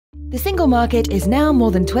The single market is now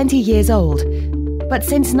more than 20 years old. But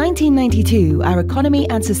since 1992, our economy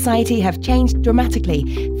and society have changed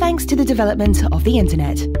dramatically thanks to the development of the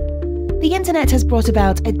internet. The internet has brought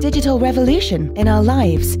about a digital revolution in our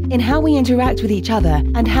lives, in how we interact with each other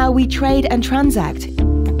and how we trade and transact,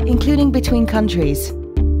 including between countries.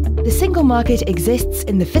 The single market exists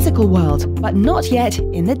in the physical world, but not yet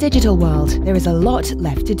in the digital world. There is a lot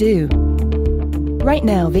left to do. Right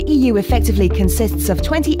now, the EU effectively consists of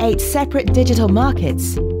 28 separate digital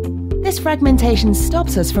markets. This fragmentation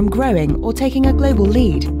stops us from growing or taking a global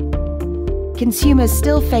lead. Consumers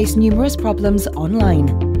still face numerous problems online.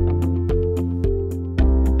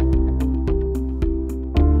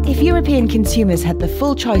 If European consumers had the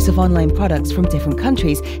full choice of online products from different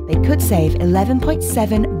countries, they could save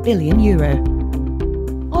 €11.7 billion.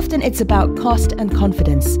 Often it's about cost and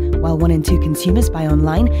confidence. While 1 in 2 consumers buy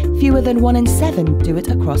online, fewer than 1 in 7 do it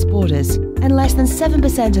across borders. And less than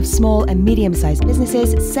 7% of small and medium-sized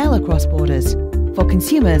businesses sell across borders. For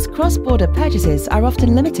consumers, cross-border purchases are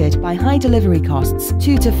often limited by high delivery costs,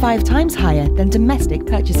 2 to 5 times higher than domestic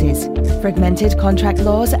purchases. Fragmented contract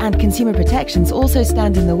laws and consumer protections also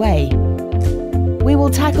stand in the way. We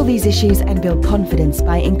will tackle these issues and build confidence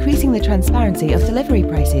by increasing the transparency of delivery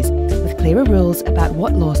prices, with clearer rules about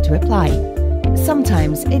what laws to apply.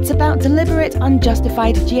 Sometimes it's about deliberate,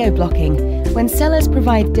 unjustified geo-blocking, when sellers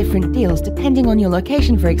provide different deals depending on your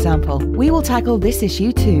location, for example. We will tackle this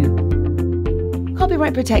issue too.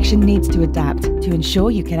 Copyright protection needs to adapt to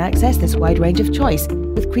ensure you can access this wide range of choice,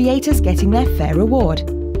 with creators getting their fair reward.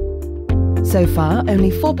 So far, only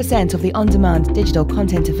 4% of the on-demand digital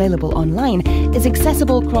content available online is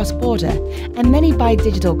accessible cross-border, and many buy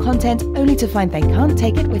digital content only to find they can't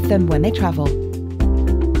take it with them when they travel.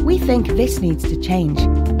 We think this needs to change.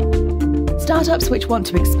 Startups which want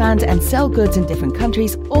to expand and sell goods in different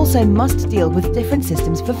countries also must deal with different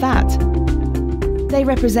systems for VAT. They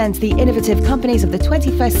represent the innovative companies of the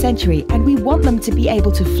 21st century, and we want them to be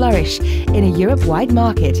able to flourish in a Europe-wide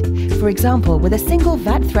market, for example, with a single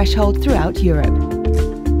VAT threshold throughout Europe.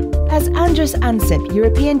 As Andrus Ansip,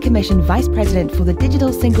 European Commission Vice President for the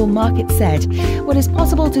Digital Single Market, said, what is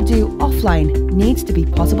possible to do offline needs to be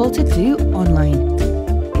possible to do online.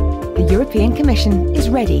 The European Commission is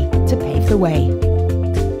ready to pave the way.